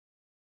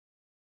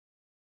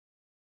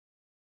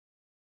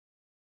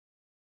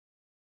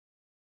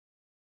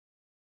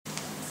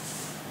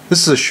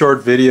This is a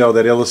short video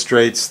that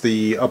illustrates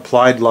the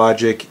Applied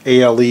Logic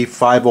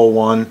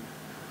ALE501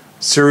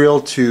 serial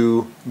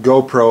to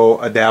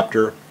GoPro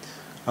adapter.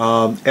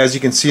 As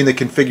you can see in the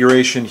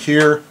configuration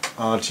here,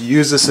 to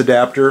use this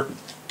adapter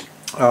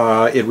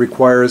it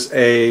requires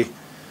a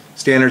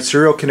standard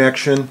serial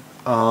connection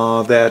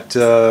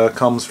that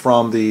comes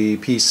from the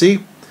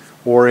PC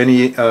or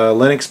any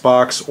Linux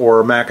box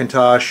or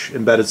Macintosh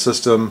embedded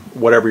system,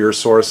 whatever your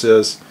source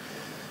is.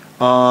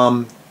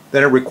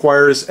 Then it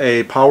requires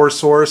a power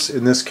source.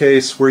 In this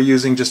case we're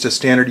using just a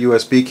standard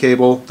USB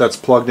cable that's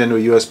plugged into a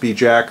USB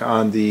jack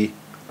on the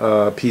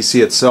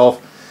PC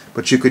itself,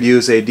 but you could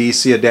use a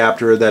DC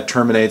adapter that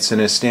terminates in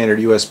a standard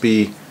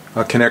USB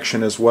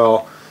connection as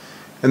well.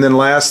 And then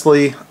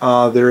lastly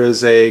there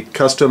is a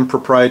custom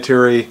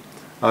proprietary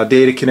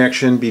data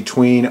connection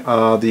between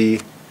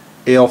the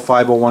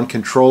ALE501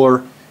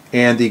 controller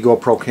and the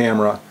GoPro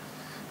camera.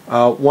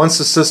 Once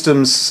the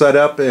system's set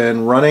up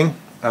and running,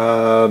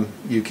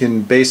 you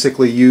can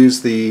basically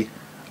use the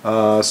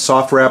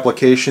software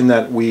application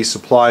that we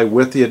supply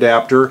with the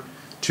adapter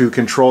to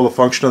control the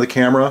function of the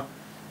camera.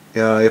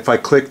 If I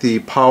click the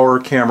power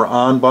camera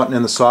on button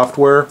in the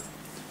software,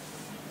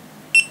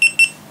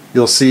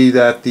 you'll see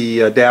that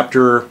the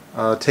adapter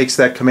takes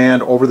that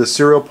command over the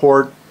serial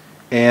port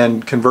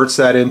and converts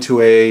that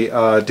into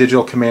a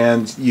digital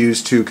command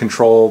used to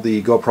control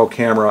the GoPro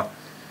camera.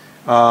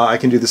 I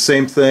can do the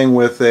same thing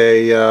with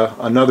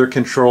another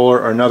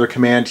controller or another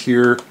command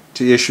here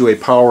to issue a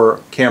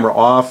power camera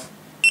off,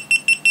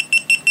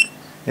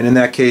 and in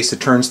that case it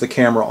turns the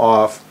camera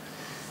off.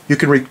 You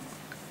can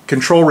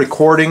control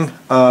recording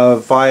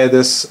via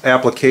this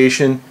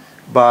application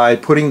by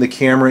putting the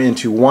camera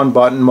into one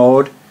button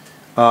mode,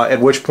 at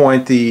which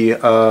point the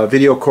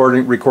video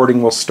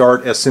recording will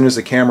start as soon as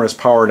the camera is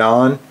powered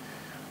on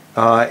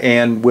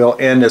and will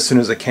end as soon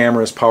as the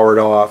camera is powered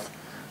off.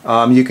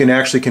 You can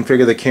actually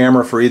configure the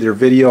camera for either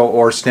video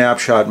or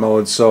snapshot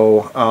mode,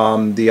 so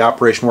the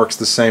operation works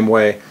the same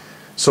way.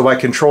 So by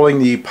controlling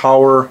the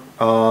power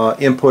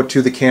input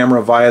to the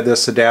camera via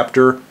this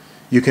adapter,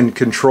 you can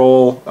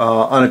control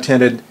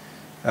unattended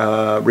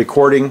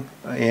recording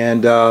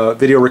and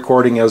video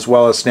recording as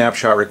well as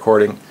snapshot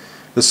recording.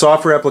 The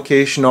software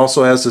application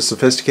also has a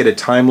sophisticated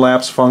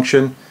time-lapse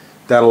function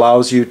that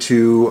allows you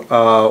to,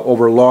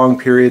 over long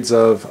periods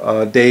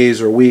of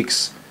days or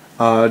weeks,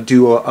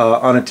 do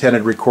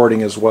unattended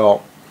recording as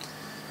well.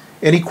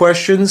 Any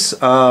questions,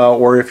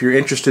 or if you're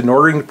interested in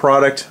ordering the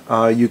product,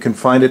 you can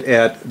find it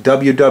at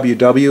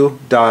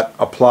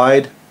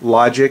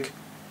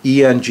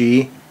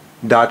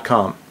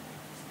www.applieдлogiceng.com.